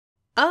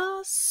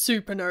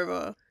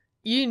Supanova.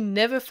 You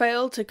never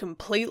fail to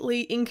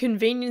completely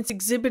inconvenience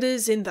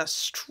exhibitors in the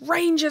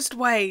strangest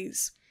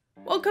ways.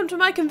 Welcome to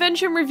my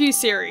convention review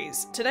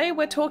series. Today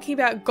we're talking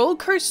about Gold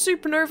Coast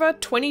Supanova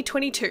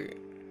 2022.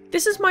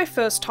 This is my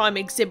first time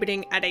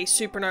exhibiting at a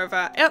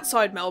Supanova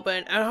outside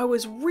Melbourne, and I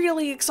was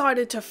really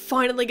excited to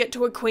finally get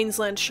to a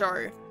Queensland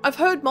show. I've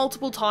heard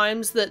multiple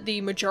times that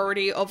the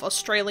majority of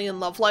Australian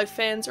Love Live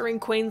fans are in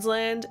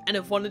Queensland and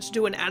have wanted to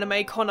do an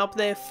anime con up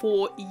there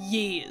for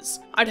years.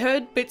 I'd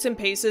heard bits and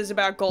pieces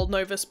about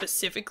Goldnova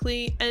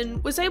specifically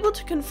and was able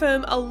to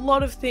confirm a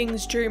lot of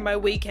things during my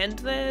weekend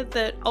there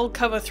that I'll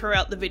cover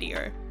throughout the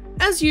video.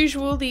 As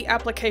usual, the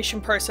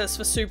application process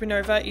for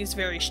Supanova is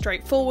very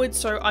straightforward,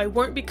 so I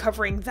won't be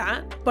covering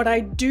that, but I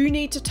do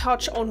need to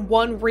touch on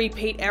one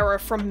repeat error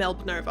from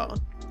Melbnova.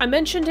 I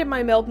mentioned in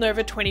my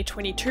Melbnova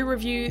 2022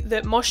 review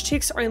that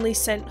MoshTix only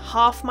sent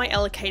half my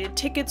allocated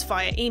tickets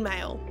via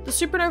email. The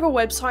Supanova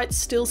website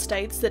still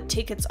states that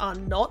tickets are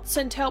not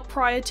sent out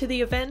prior to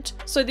the event,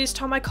 so this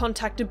time I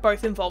contacted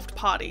both involved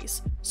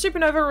parties.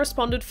 Supanova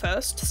responded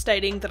first,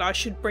 stating that I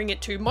should bring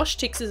it to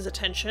MoshTix's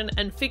attention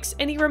and fix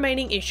any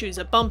remaining issues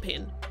at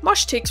Bump-In.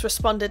 MoshTix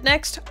responded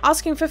next,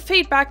 asking for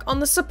feedback on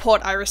the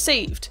support I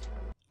received.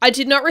 I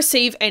did not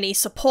receive any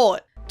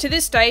support. To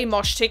this day,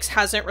 MoshTix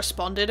hasn't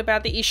responded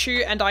about the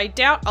issue, and I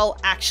doubt I'll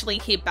actually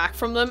hear back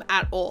from them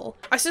at all.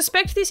 I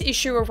suspect this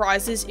issue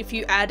arises if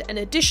you add an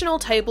additional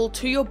table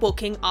to your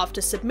booking after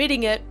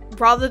submitting it,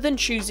 rather than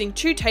choosing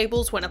two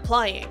tables when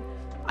applying.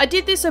 I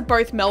did this at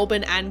both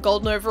Melbourne and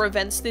Goldnova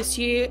events this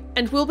year,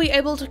 and will be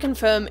able to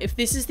confirm if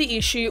this is the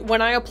issue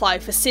when I apply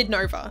for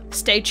Sydnova.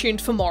 Stay tuned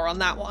for more on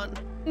that one.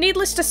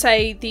 Needless to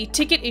say, the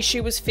ticket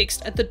issue was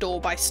fixed at the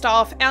door by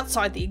staff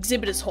outside the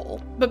exhibitors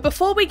hall. But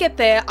before we get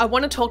there, I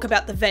want to talk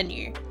about the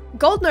venue.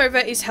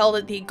 Goldnova is held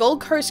at the Gold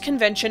Coast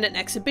Convention and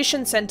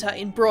Exhibition Centre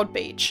in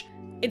Broadbeach.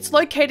 It's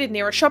located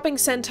near a shopping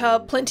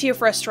centre, plenty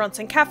of restaurants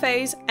and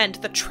cafes, and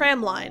the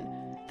tram line.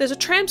 There's a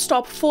tram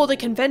stop for the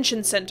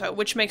convention centre,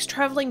 which makes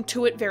travelling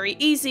to it very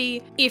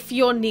easy if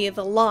you're near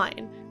the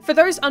line. For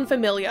those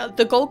unfamiliar,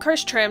 the Gold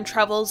Coast tram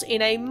travels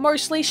in a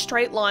mostly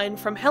straight line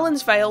from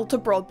Helens Vale to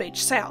Broadbeach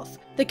South.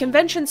 The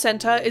convention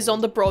centre is on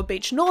the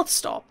Broadbeach North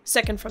stop,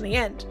 second from the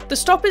end. The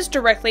stop is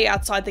directly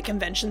outside the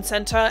convention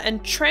centre,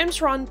 and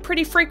trams run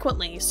pretty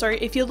frequently, so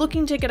if you're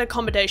looking to get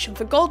accommodation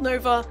for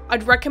Goldnova,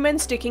 I'd recommend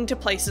sticking to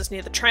places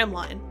near the tram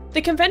line.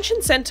 The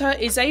convention centre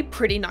is a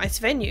pretty nice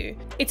venue.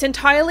 It's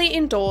entirely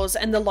indoors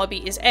and the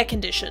lobby is air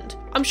conditioned.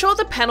 I'm sure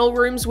the panel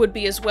rooms would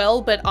be as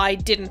well, but I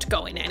didn't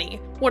go in any.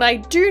 What I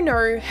do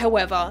know,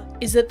 however,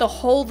 is that the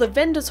hall the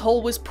vendors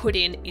hall was put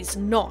in is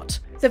not.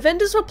 The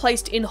vendors were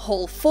placed in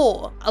Hall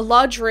 4, a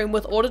large room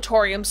with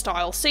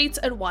auditorium-style seats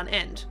at one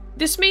end.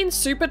 This means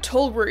super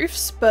tall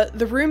roofs, but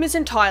the room is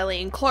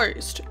entirely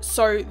enclosed,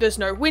 so there's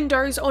no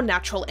windows or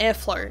natural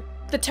airflow.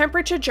 The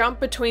temperature jump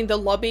between the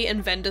lobby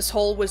and vendors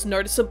hall was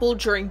noticeable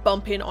during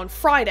Bump-In on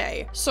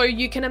Friday, so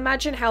you can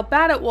imagine how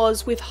bad it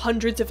was with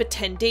hundreds of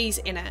attendees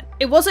in it.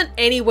 It wasn't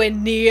anywhere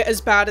near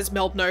as bad as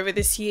Melbnova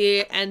this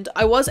year, and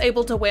I was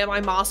able to wear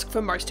my mask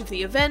for most of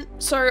the event,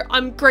 so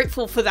I'm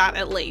grateful for that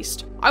at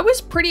least. I was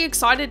pretty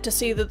excited to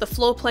see that the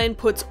floor plan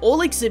puts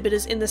all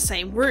exhibitors in the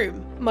same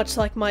room, much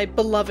like my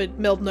beloved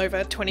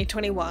Melbnova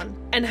 2021,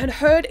 and had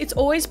heard it's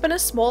always been a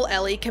small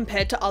alley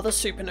compared to other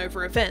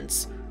Supanova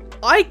events.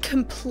 I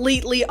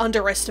completely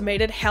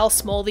underestimated how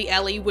small the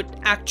alley would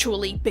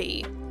actually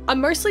be. I'm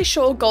mostly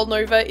sure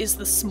Goldnova is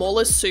the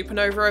smallest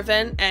Supanova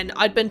event, and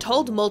I'd been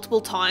told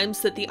multiple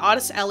times that the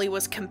Artist Alley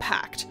was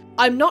compact.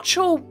 I'm not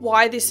sure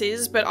why this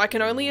is, but I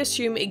can only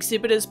assume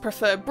exhibitors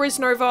prefer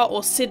Brisnova or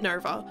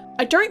Sydnova.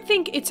 I don't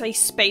think it's a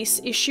space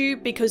issue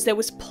because there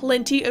was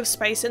plenty of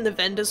space in the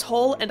vendors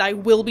hall, and I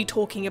will be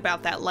talking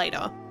about that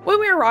later. When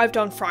we arrived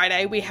on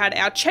Friday, we had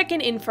our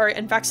check-in info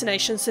and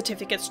vaccination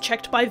certificates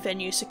checked by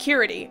venue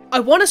security. I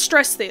want to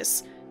stress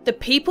this. The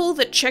people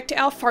that checked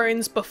our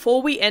phones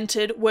before we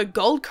entered were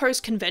Gold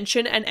Coast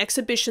Convention and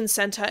Exhibition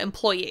Centre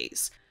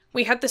employees.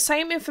 We had the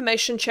same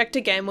information checked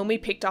again when we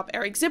picked up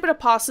our exhibitor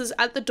passes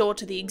at the door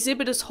to the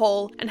exhibitors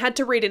hall and had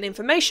to read an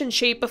information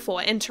sheet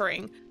before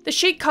entering. The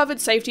sheet covered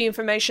safety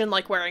information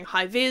like wearing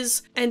high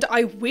vis, and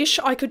I wish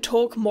I could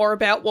talk more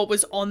about what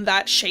was on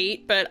that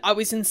sheet, but I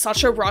was in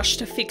such a rush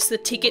to fix the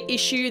ticket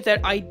issue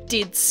that I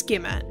did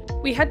skim it.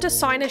 We had to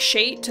sign a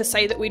sheet to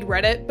say that we'd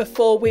read it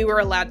before we were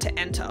allowed to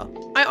enter.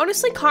 I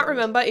honestly can't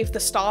remember if the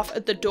staff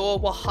at the door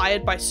were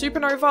hired by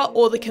Supanova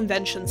or the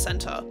convention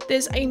centre.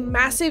 There's a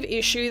massive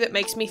issue that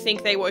makes me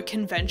think they were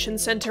convention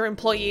centre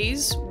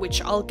employees,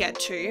 which I'll get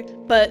to,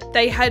 but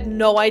they had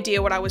no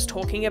idea what I was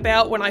talking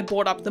about when I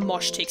brought up the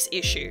MoshTix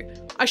issue.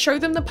 I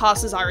showed them the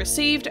passes I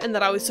received and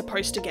that I was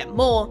supposed to get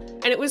more,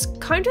 and it was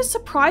kind of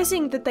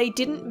surprising that they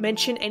didn't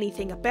mention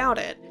anything about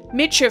it.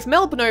 Mitch of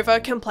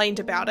Melbnova complained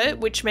about it,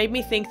 which made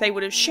me think they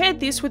would have shared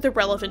this with the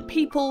relevant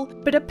people,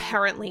 but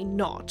apparently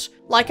not.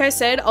 Like I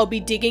said, I'll be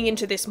digging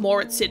into this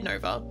more at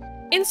Sydnova.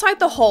 Inside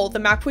the hall, the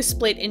map was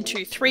split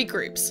into three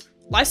groups.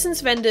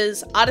 licensed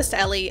vendors, artist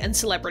alley, and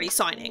celebrity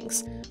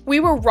signings. We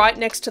were right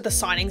next to the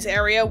signings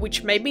area,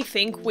 which made me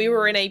think we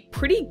were in a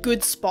pretty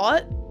good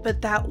spot,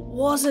 but that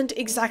wasn't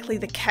exactly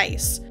the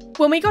case.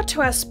 When we got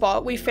to our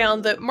spot, we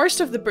found that most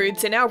of the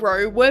booths in our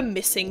row were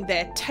missing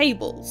their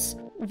tables.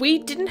 We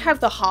didn't have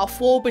the half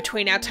wall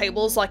between our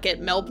tables like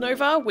at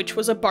Melbnova, which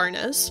was a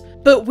bonus,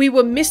 but we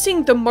were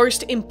missing the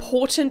most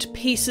important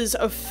pieces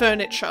of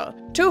furniture.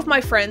 Two of my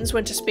friends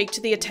went to speak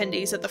to the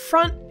attendees at the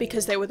front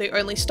because they were the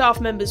only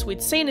staff members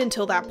we'd seen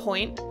until that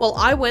point, while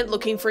I went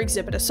looking for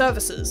exhibitor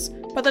services.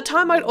 By the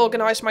time I'd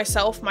organised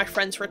myself, my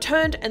friends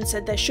returned and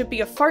said there should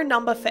be a phone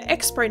number for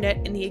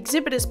ExpoNet in the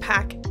exhibitors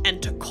pack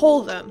and to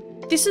call them.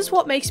 This is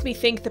what makes me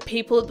think the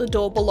people at the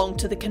door belong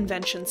to the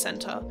convention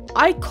centre.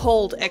 I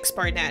called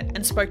ExpoNet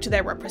and spoke to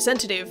their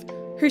representative,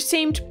 who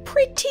seemed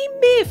pretty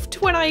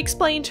miffed when I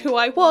explained who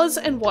I was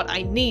and what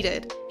I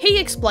needed. He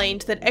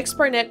explained that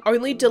ExpoNet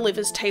only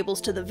delivers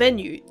tables to the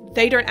venue,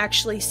 they don't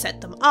actually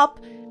set them up,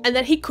 and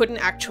that he couldn't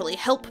actually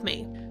help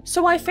me.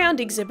 So I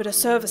found exhibitor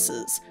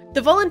services.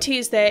 The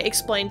volunteers there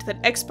explained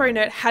that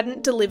ExpoNet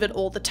hadn't delivered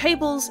all the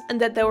tables and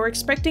that they were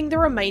expecting the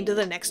remainder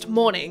the next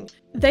morning.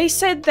 They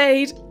said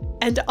they'd,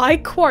 and I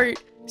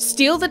quote,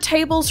 "steal the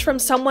tables from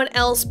someone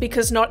else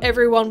because not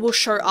everyone will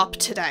show up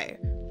today."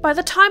 By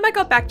the time I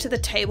got back to the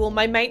table,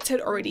 my mates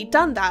had already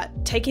done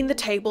that, taking the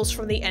tables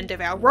from the end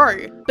of our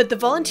row, but the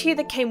volunteer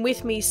that came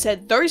with me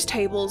said those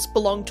tables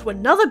belonged to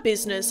another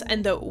business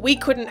and that we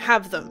couldn't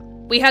have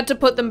them. We had to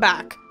put them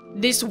back.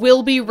 This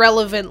will be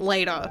relevant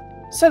later.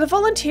 So the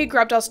volunteer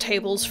grabbed us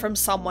tables from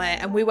somewhere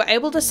and we were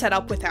able to set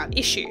up without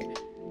issue.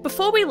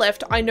 Before we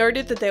left, I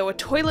noted that there were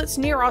toilets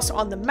near us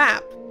on the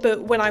map,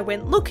 but when I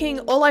went looking,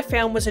 all I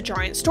found was a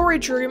giant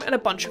storage room and a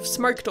bunch of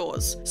smoke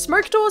doors.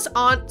 Smoke doors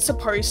aren't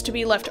supposed to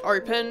be left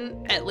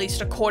open, at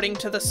least according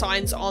to the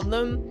signs on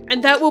them,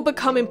 and that will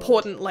become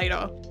important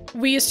later.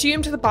 We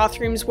assumed the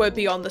bathrooms were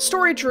beyond the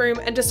storage room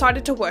and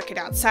decided to work it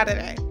out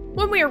Saturday.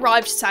 When we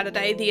arrived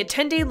Saturday, the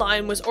attendee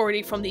line was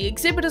already from the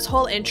exhibitors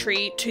hall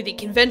entry to the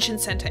convention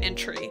centre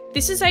entry.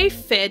 This is a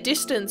fair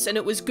distance and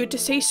it was good to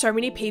see so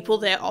many people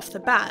there off the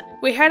bat.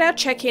 We had our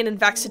check-in and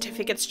vax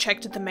certificates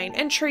checked at the main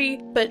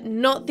entry, but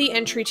not the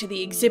entry to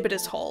the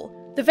exhibitors hall.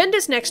 The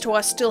vendors next to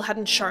us still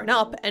hadn't shown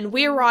up and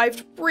we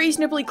arrived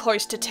reasonably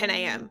close to 10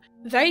 AM.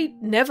 They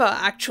never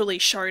actually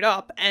showed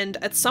up and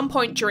at some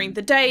point during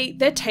the day,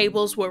 their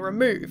tables were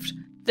removed.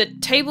 The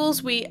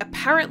tables we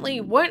apparently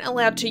weren't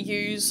allowed to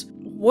use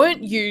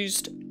weren't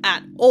used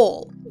at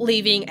all,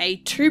 leaving a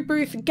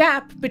 2-booth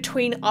gap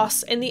between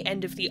us and the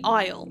end of the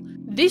aisle.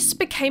 This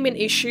became an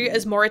issue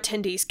as more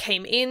attendees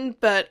came in,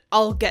 but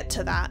I'll get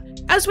to that.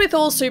 As with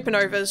all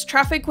Supanovas,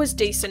 traffic was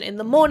decent in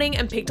the morning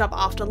and picked up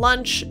after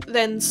lunch,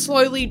 then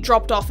slowly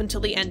dropped off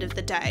until the end of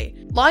the day.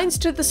 Lines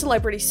to the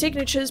celebrity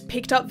signatures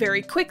picked up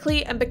very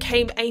quickly and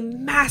became a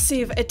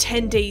massive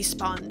attendee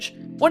sponge.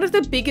 One of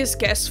the biggest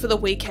guests for the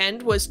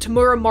weekend was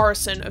Temuera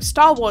Morrison of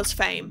Star Wars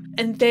fame,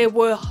 and there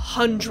were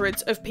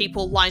hundreds of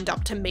people lined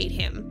up to meet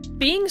him.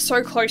 Being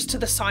so close to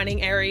the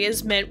signing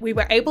areas meant we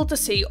were able to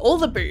see all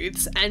the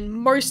booths and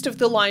most of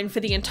the line for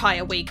the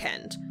entire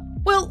weekend.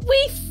 Well,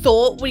 we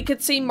thought we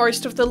could see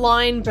most of the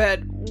line,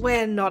 but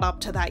we're not up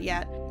to that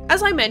yet.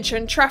 As I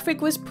mentioned,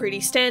 traffic was pretty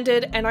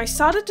standard, and I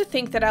started to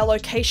think that our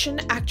location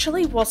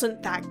actually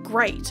wasn't that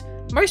great.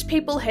 Most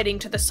people heading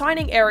to the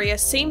signing area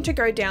seemed to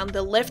go down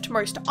the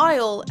leftmost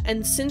aisle,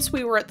 and since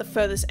we were at the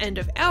furthest end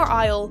of our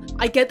aisle,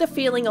 I get the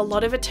feeling a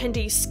lot of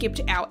attendees skipped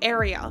our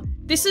area.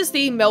 This is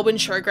the Melbourne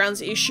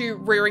Showgrounds issue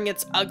rearing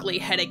its ugly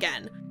head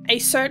again. A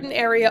certain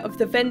area of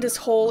the vendors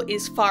hall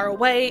is far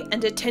away,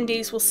 and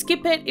attendees will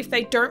skip it if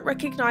they don't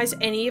recognise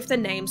any of the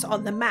names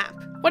on the map.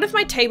 One of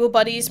my table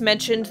buddies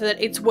mentioned that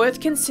it's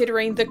worth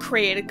considering the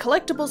created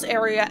collectibles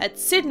area at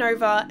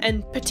Sydnova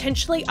and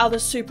potentially other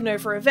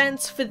Supanova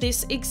events for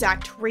this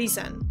exact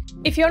reason.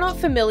 If you're not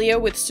familiar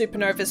with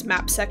Supanova's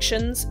map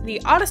sections,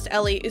 the Artist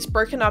Alley is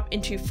broken up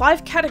into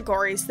 5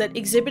 categories that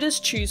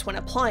exhibitors choose when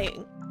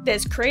applying.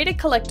 There's Created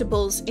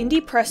Collectibles,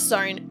 Indie Press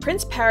Zone,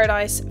 Prince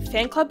Paradise,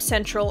 Fan Club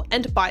Central,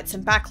 and Bites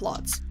and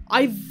Backlots.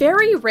 I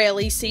very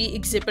rarely see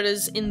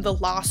exhibitors in the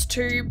last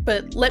 2,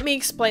 but let me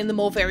explain them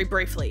all very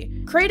briefly.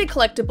 Created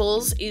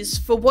Collectibles is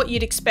for what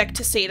you'd expect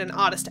to see at an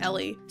artist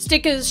alley.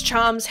 Stickers,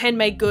 charms,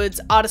 handmade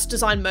goods, artist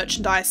design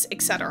merchandise,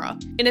 etc.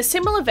 In a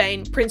similar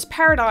vein, Prince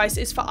Paradise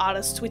is for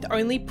artists with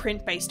only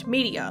print-based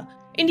media.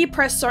 Indie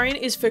Press Zone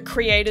is for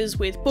creators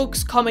with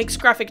books, comics,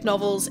 graphic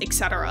novels,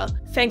 etc.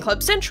 Fan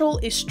Club Central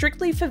is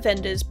strictly for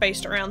vendors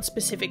based around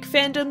specific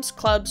fandoms,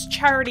 clubs,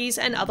 charities,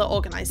 and other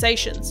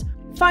organisations.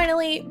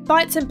 Finally,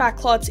 Bites and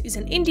Backlots is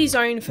an indie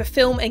zone for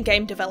film and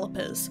game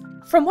developers.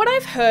 From what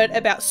I've heard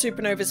about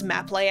Supanova's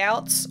map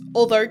layouts,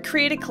 Although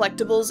Creator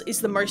Collectibles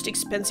is the most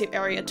expensive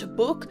area to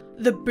book,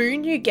 the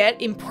boon you get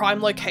in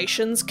prime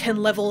locations can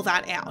level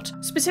that out.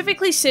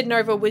 Specifically,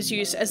 Sydnova was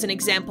used as an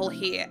example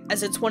here,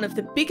 as it's one of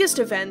the biggest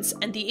events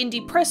and the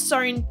indie press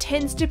zone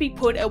tends to be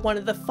put at one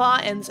of the far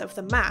ends of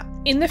the map.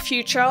 In the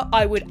future,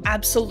 I would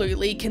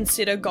absolutely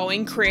consider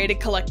going Creator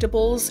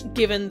Collectibles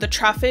given the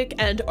traffic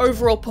and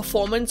overall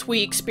performance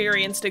we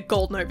experienced at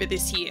Goldnova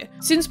this year.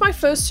 Since my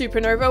first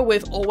Supanova,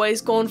 we've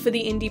always gone for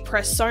the indie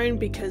press zone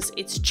because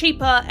it's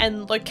cheaper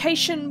and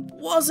location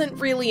wasn't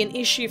really an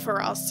issue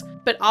for us.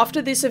 But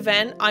after this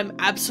event, I'm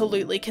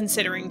absolutely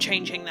considering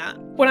changing that.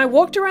 When I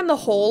walked around the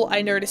hall,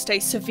 I noticed a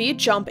severe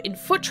jump in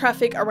foot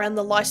traffic around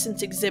the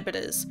licensed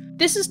exhibitors.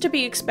 This is to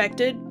be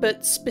expected,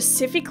 but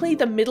specifically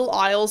the middle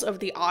aisles of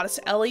the artist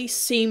alley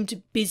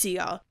seemed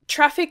busier.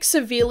 Traffic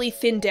severely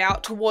thinned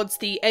out towards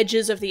the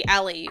edges of the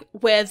alley,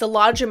 where the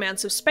large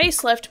amounts of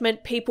space left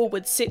meant people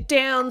would sit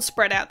down,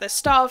 spread out their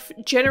stuff,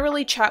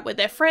 generally chat with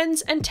their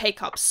friends, and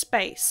take up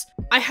space.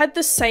 I had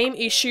the same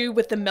issue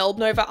with the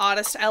Melbnova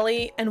artist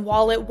alley, and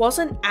while it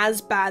wasn't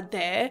as bad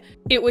there,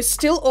 it was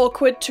still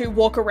awkward to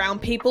walk around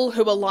people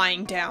who were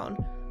lying down.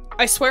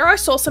 I swear I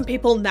saw some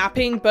people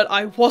napping, but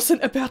I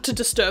wasn't about to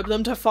disturb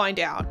them to find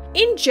out.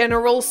 In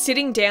general,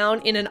 sitting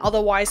down in an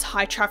otherwise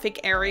high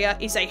traffic area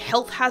is a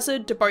health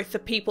hazard to both the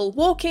people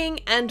walking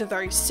and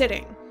those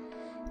sitting.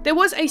 There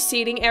was a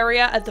seating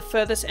area at the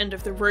furthest end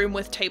of the room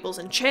with tables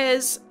and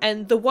chairs,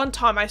 and the one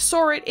time I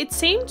saw it, it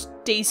seemed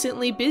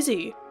decently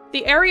busy.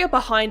 The area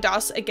behind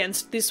us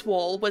against this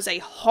wall was a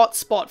hot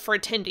spot for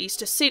attendees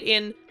to sit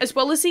in, as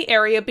well as the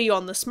area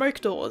beyond the smoke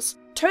doors.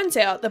 Turns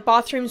out the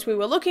bathrooms we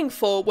were looking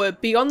for were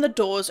beyond the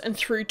doors and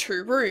through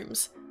two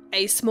rooms,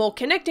 a small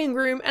connecting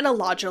room and a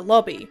larger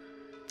lobby.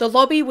 The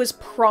lobby was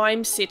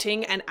prime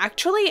sitting and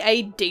actually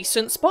a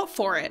decent spot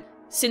for it,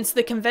 since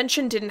the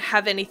convention didn't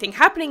have anything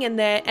happening in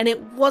there and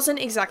it wasn't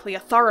exactly a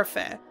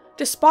thoroughfare.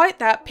 Despite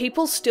that,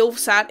 people still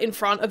sat in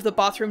front of the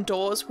bathroom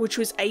doors, which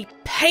was a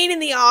pain in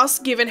the ass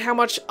given how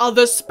much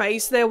other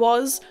space there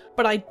was,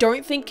 but I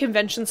don't think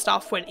convention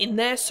staff went in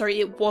there, so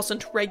it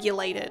wasn't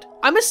regulated.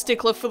 I'm a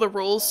stickler for the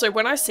rules, so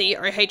when I see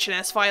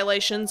OH&S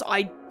violations,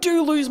 I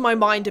do lose my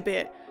mind a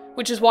bit,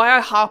 which is why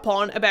I harp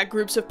on about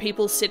groups of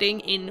people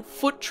sitting in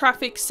foot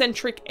traffic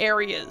centric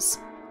areas.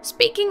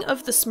 Speaking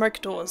of the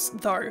smoke doors,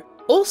 though,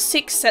 all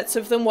 6 sets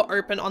of them were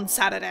open on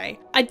Saturday.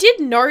 I did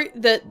note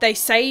that they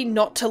say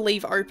not to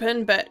leave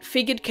open, but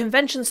figured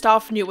convention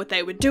staff knew what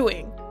they were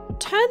doing.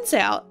 Turns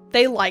out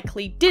they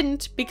likely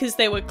didn't because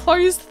they were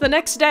closed the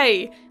next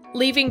day,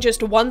 leaving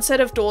just one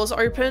set of doors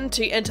open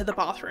to enter the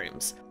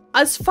bathrooms.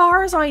 As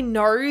far as I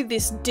know,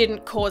 this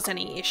didn't cause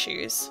any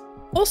issues.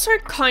 Also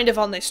kind of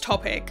on this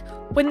topic,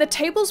 when the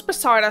tables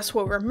beside us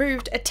were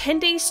removed,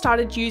 attendees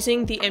started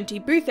using the empty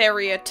booth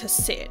area to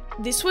sit.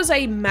 This was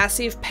a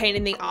massive pain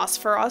in the ass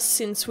for us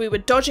since we were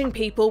dodging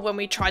people when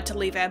we tried to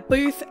leave our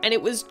booth and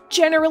it was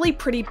generally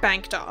pretty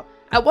banked up.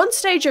 At one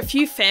stage, a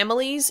few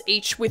families,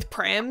 each with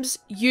prams,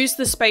 used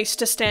the space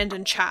to stand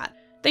and chat.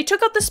 They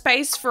took up the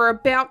space for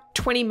about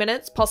 20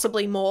 minutes,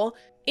 possibly more.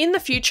 In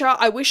the future,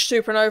 I wish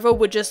Supanova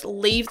would just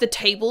leave the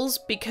tables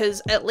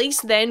because at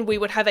least then we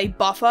would have a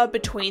buffer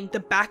between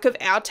the back of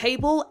our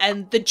table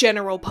and the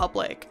general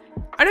public.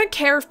 I don't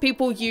care if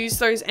people use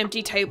those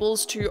empty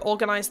tables to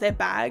organize their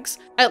bags,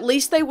 at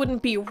least they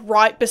wouldn't be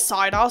right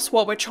beside us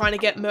while we're trying to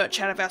get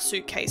merch out of our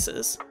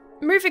suitcases.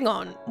 Moving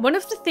on, one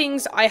of the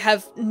things I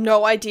have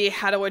no idea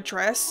how to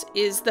address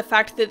is the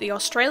fact that the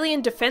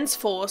Australian Defence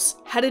Force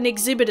had an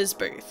exhibitor's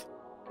booth.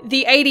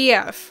 The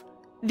ADF.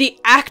 The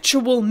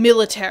actual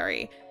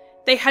military.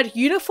 They had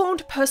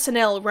uniformed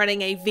personnel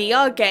running a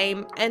VR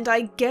game and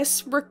I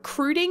guess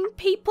recruiting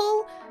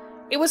people?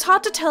 It was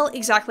hard to tell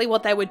exactly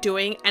what they were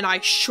doing and I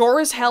sure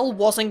as hell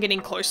wasn't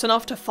getting close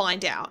enough to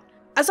find out.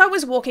 As I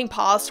was walking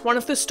past, one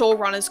of the store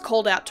runners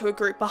called out to a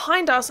group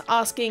behind us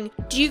asking,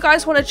 "Do you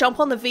guys want to jump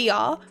on the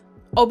VR?"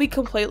 I'll be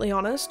completely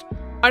honest,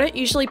 I don't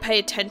usually pay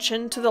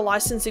attention to the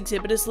licensed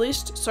exhibitors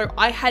list, so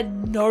I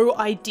had no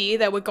idea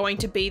they were going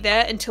to be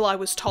there until I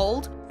was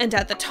told, and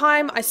at the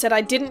time I said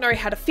I didn't know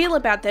how to feel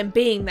about them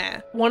being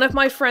there. One of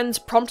my friends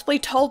promptly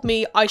told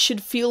me I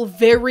should feel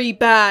very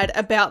bad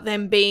about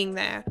them being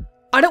there.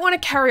 I don't want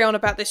to carry on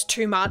about this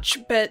too much,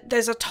 but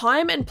there's a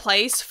time and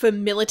place for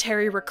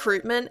military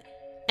recruitment,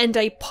 and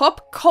a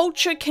pop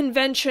culture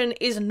convention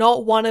is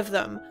not one of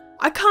them.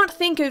 I can't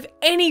think of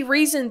any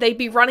reason they'd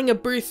be running a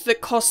booth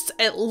that costs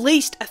at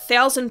least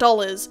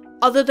 $1,000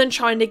 other than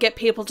trying to get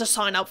people to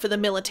sign up for the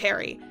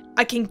military.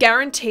 I can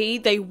guarantee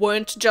they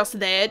weren't just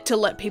there to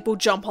let people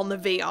jump on the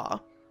VR.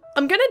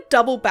 I'm gonna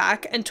double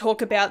back and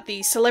talk about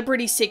the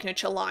celebrity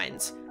signature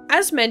lines.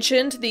 As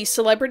mentioned, the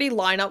celebrity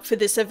lineup for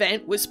this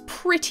event was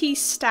pretty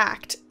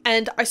stacked,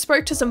 and I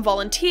spoke to some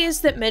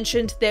volunteers that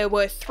mentioned there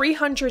were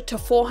 300 to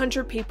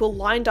 400 people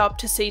lined up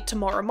to see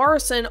Tamora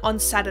Morrison on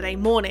Saturday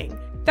morning.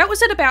 That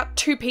was at about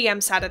 2 PM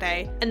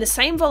Saturday, and the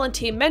same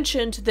volunteer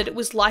mentioned that it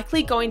was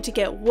likely going to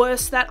get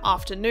worse that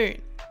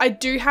afternoon. I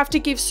do have to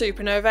give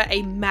Supanova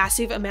a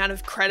massive amount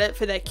of credit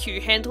for their queue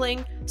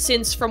handling,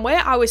 since from where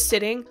I was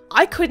sitting,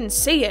 I couldn't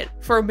see it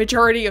for a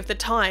majority of the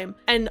time,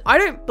 and I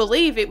don't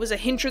believe it was a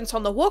hindrance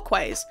on the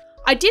walkways.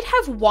 I did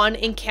have one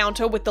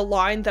encounter with the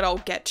line that I'll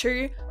get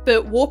to,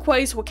 but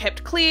walkways were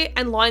kept clear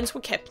and lines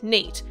were kept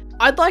neat.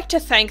 I'd like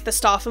to thank the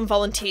staff and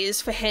volunteers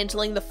for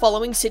handling the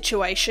following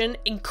situation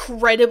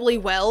incredibly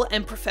well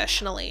and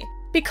professionally.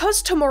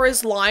 Because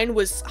Tamura's line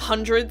was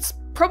hundreds,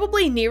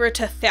 probably nearer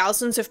to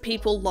thousands of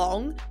people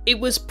long, it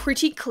was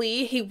pretty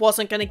clear he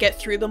wasn't going to get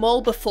through them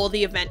all before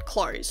the event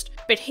closed.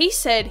 But he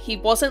said he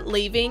wasn't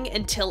leaving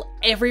until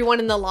everyone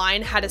in the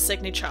line had a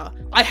signature.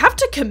 I have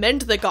to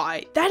commend the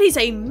guy. That is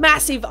a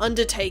massive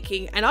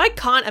undertaking, and I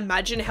can't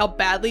imagine how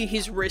badly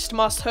his wrist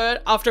must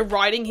hurt after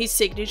writing his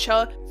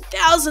signature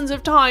thousands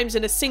of times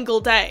in a single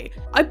day.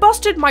 I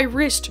busted my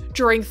wrist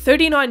during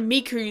 39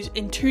 Mikus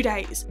in 2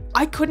 days.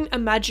 I couldn't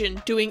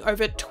imagine doing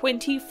over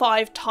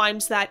 25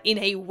 times that in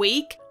a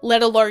week,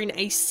 let alone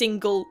a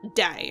single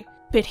day.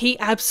 But he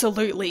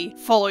absolutely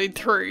followed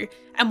through,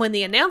 and when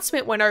the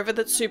announcement went over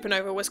that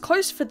Supanova was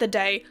closed for the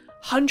day,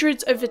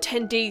 hundreds of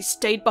attendees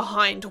stayed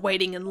behind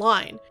waiting in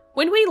line.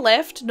 When we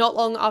left, not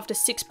long after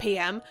 6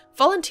 PM,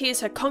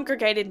 volunteers had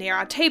congregated near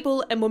our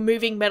table and were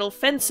moving metal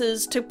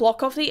fences to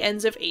block off the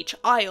ends of each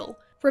aisle.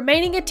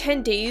 Remaining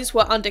attendees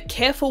were under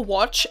careful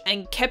watch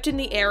and kept in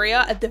the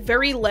area at the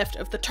very left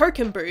of the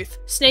token booth,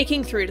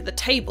 snaking through to the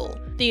table.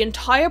 The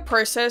entire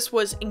process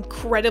was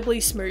incredibly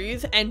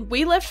smooth, and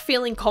we left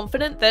feeling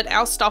confident that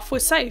our stuff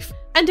was safe.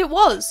 And it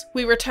was!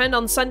 We returned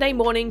on Sunday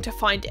morning to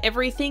find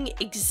everything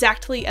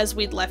exactly as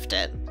we'd left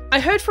it. I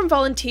heard from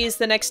volunteers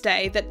the next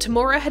day that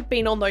Tamura had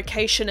been on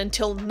location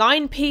until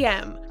 9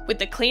 PM, with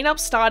the cleanup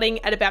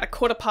starting at about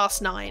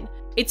 9:15.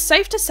 It's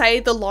safe to say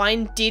the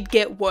line did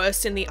get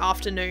worse in the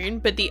afternoon,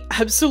 but the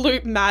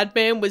absolute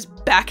madman was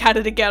back at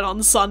it again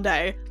on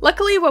Sunday.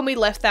 Luckily, when we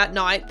left that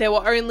night, there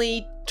were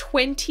only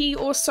 20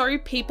 or so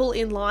people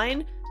in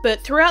line,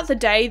 but throughout the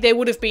day, there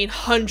would have been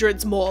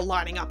hundreds more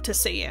lining up to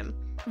see him.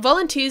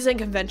 Volunteers and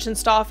convention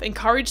staff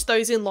encouraged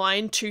those in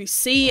line to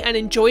see and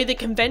enjoy the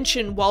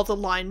convention while the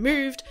line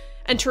moved,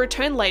 and to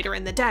return later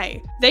in the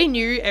day. They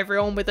knew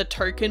everyone with a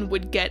token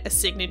would get a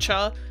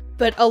signature,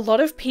 but a lot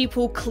of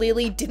people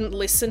clearly didn't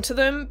listen to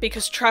them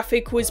because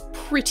traffic was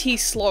pretty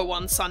slow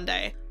on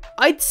Sunday.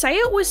 I'd say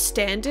it was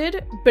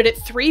standard, but at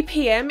 3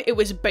 PM it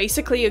was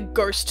basically a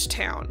ghost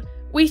town.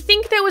 We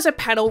think there was a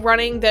panel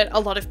running that a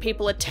lot of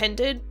people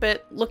attended,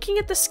 but looking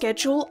at the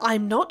schedule,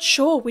 I'm not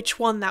sure which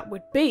one that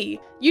would be.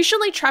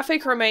 Usually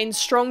traffic remains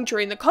strong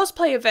during the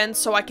cosplay events,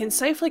 so I can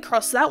safely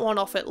cross that one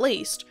off at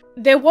least.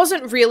 There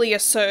wasn't really a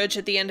surge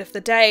at the end of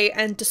the day,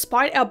 and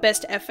despite our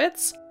best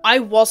efforts, I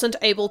wasn't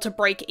able to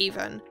break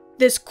even.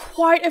 There's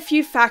quite a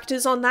few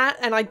factors on that,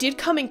 and I did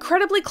come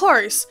incredibly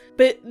close,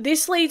 but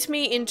this leads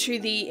me into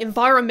the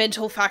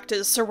environmental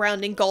factors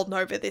surrounding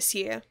Goldnova this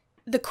year.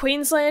 The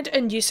Queensland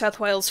and New South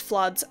Wales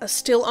floods are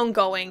still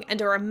ongoing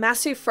and are a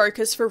massive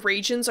focus for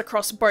regions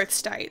across both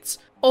states.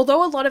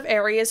 Although a lot of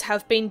areas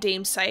have been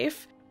deemed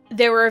safe,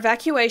 there were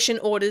evacuation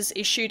orders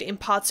issued in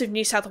parts of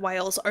New South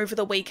Wales over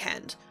the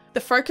weekend.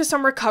 The focus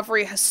on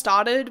recovery has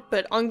started,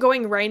 but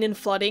ongoing rain and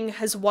flooding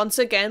has once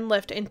again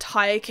left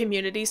entire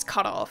communities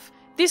cut off.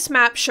 This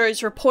map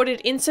shows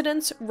reported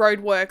incidents,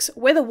 roadworks,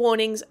 weather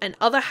warnings, and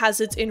other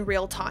hazards in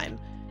real time.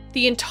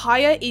 The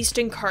entire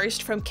eastern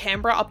coast from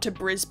Canberra up to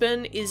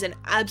Brisbane is an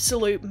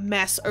absolute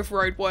mess of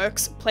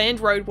roadworks, planned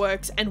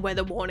roadworks, and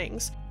weather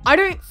warnings. I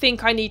don't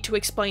think I need to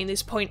explain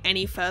this point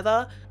any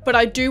further, but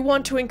I do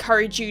want to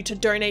encourage you to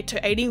donate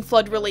to aiding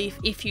flood relief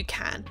if you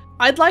can.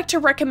 I'd like to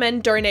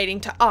recommend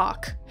donating to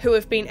ARC, who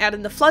have been out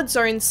in the flood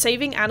zones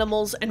saving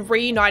animals and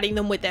reuniting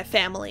them with their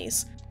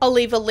families. I'll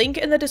leave a link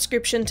in the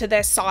description to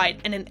their site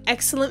and an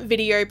excellent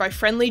video by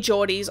Friendly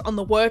Geordies on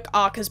the work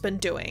ARC has been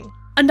doing.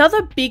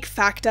 Another big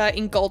factor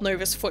in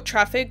Goldnova's foot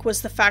traffic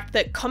was the fact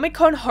that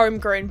Comic-Con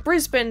Homegrown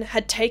Brisbane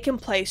had taken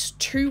place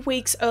 2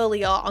 weeks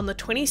earlier on the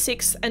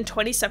 26th and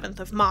 27th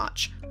of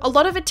March. A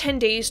lot of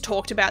attendees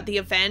talked about the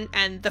event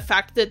and the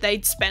fact that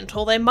they'd spent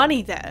all their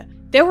money there.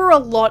 There were a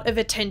lot of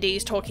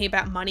attendees talking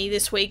about money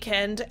this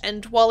weekend,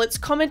 and while it's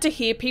common to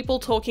hear people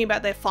talking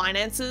about their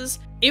finances,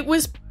 it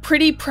was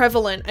pretty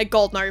prevalent at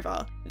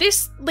Goldnova.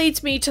 This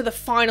leads me to the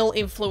final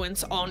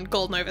influence on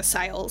Goldnova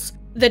sales: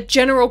 the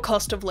general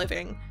cost of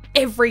living.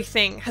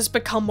 Everything has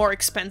become more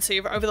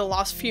expensive over the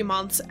last few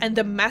months, and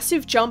the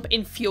massive jump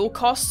in fuel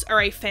costs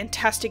are a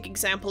fantastic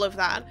example of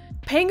that.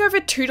 Paying over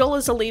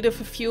 $2 a litre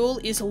for fuel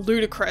is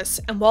ludicrous,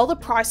 and while the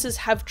prices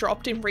have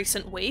dropped in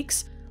recent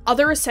weeks,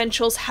 other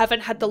essentials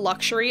haven't had the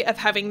luxury of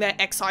having their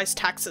excise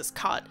taxes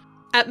cut.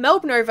 At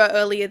Melbnova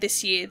earlier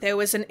this year, there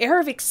was an air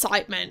of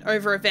excitement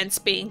over events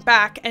being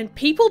back, and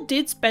people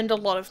did spend a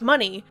lot of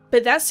money,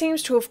 but that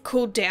seems to have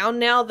cooled down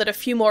now that a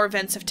few more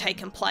events have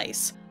taken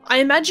place. I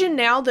imagine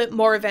now that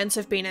more events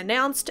have been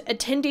announced,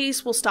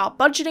 attendees will start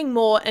budgeting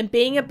more and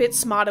being a bit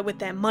smarter with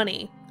their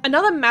money.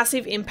 Another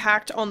massive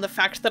impact on the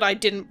fact that I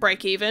didn't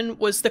break even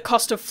was the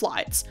cost of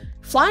flights.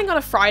 Flying on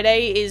a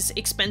Friday is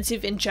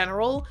expensive in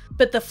general,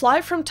 but the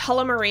flight from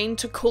Tullamarine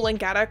to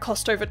Coolangatta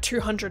cost over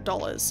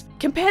 $200.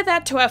 Compare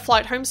that to our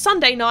flight home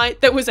Sunday night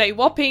that was a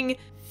whopping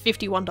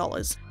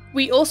 $51.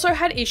 We also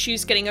had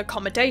issues getting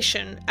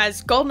accommodation,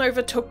 as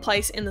Goldnova took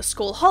place in the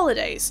school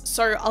holidays,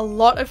 so a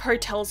lot of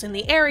hotels in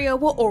the area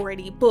were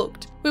already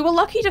booked. We were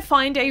lucky to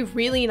find a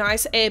really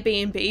nice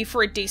Airbnb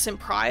for a decent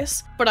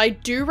price, but I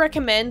do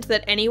recommend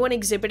that anyone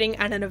exhibiting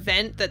at an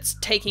event that's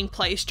taking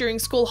place during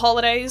school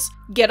holidays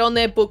get on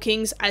their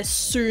bookings as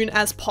soon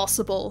as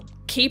possible.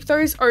 Keep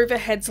those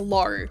overheads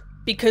low,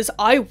 because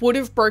I would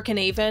have broken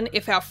even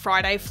if our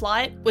Friday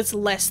flight was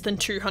less than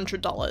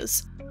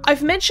 $200.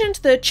 I've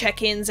mentioned the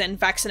check-ins and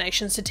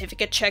vaccination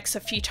certificate checks a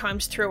few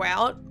times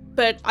throughout,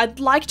 but I'd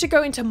like to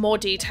go into more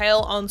detail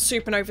on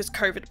Supanova's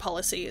COVID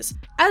policies.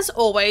 As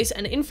always,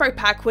 an info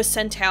pack was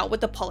sent out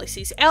with the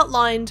policies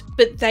outlined,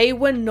 but they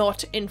were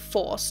not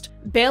enforced.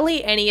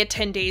 Barely any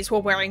attendees were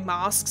wearing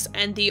masks,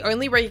 and the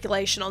only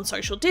regulation on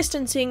social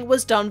distancing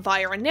was done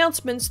via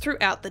announcements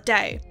throughout the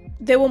day.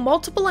 There were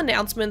multiple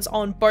announcements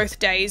on both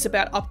days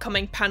about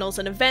upcoming panels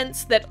and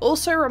events that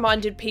also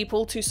reminded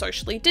people to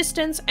socially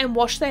distance and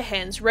wash their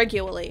hands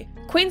regularly.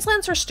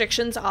 Queensland's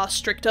restrictions are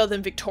stricter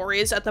than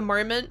Victoria's at the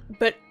moment,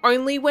 but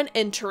only when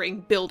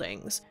entering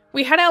buildings.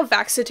 We had our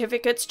vax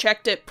certificates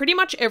checked at pretty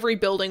much every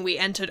building we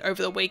entered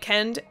over the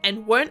weekend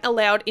and weren't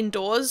allowed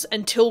indoors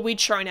until we'd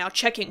shown our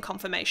check-in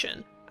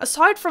confirmation.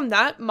 Aside from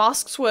that,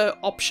 masks were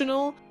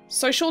optional.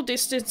 Social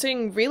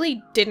distancing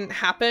really didn't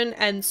happen,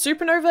 and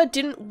Supanova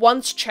didn't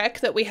once check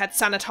that we had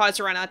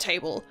sanitizer on our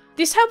table.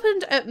 This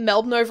happened at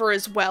Melbnova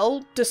as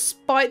well,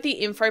 despite the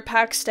info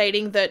pack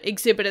stating that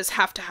exhibitors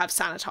have to have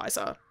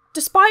sanitizer.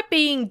 Despite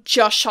being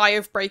just shy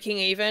of breaking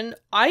even,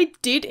 I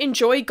did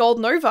enjoy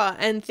Goldnova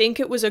and think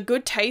it was a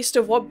good taste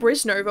of what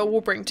Brisnova will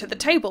bring to the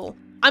table.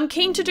 I'm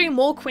keen to do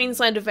more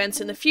Queensland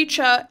events in the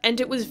future, and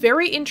it was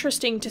very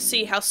interesting to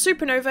see how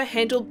Supanova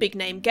handled big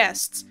name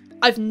guests.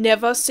 I've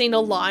never seen a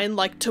line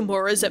like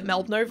Tamura's at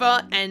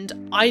Melbnova,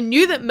 and I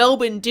knew that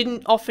Melbourne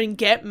didn't often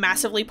get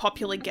massively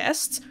popular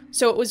guests,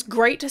 so it was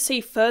great to see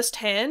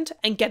firsthand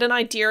and get an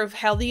idea of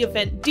how the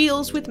event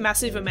deals with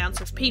massive amounts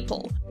of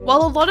people.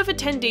 While a lot of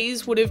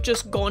attendees would have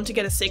just gone to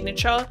get a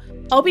signature,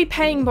 I'll be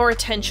paying more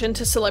attention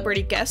to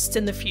celebrity guests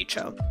in the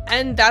future.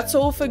 And that's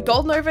all for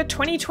Goldnova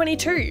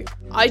 2022.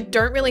 I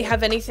don't really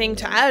have anything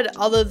to add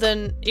other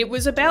than it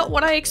was about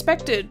what I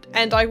expected,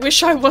 and I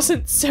wish I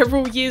wasn't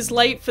several years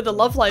late for the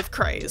Love Life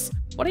craze.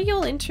 What are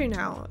y'all into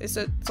now? Is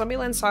it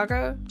Zombieland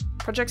Saga?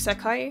 Project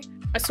Sekai?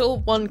 I saw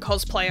one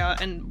cosplayer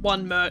and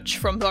one merch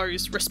from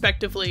those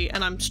respectively,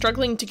 and I'm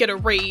struggling to get a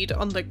read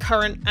on the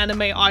current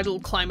anime idol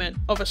climate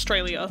of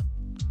Australia.